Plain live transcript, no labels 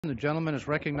The gentleman is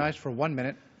recognized for 1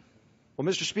 minute. Well,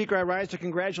 Mr. Speaker, I rise to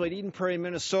congratulate Eden Prairie,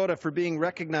 Minnesota for being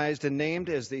recognized and named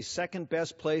as the second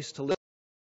best place to live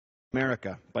in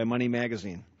America by Money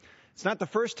Magazine. It's not the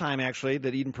first time, actually,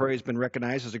 that Eden Prairie has been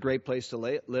recognized as a great place to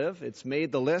live. It's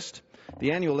made the list,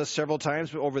 the annual list, several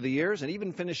times over the years, and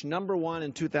even finished #1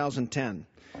 in 2010.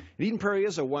 Eden Prairie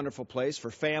is a wonderful place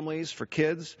for families, for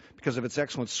kids, because of its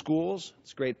excellent schools,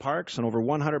 its great parks, and over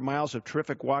 100 miles of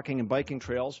terrific walking and biking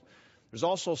trails. There's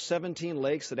also 17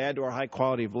 lakes that add to our high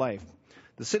quality of life.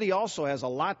 The city also has a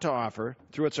lot to offer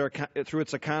through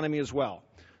its economy as well.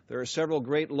 There are several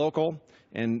great local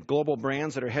and global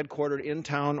brands that are headquartered in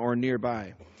town or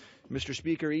nearby. Mr.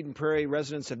 Speaker, Eden Prairie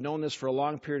residents have known this for a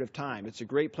long period of time. It's a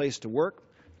great place to work,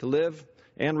 to live,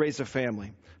 and raise a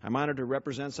family. I'm honored to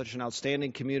represent such an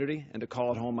outstanding community and to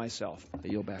call it home myself. I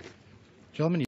yield back. Gentlemen,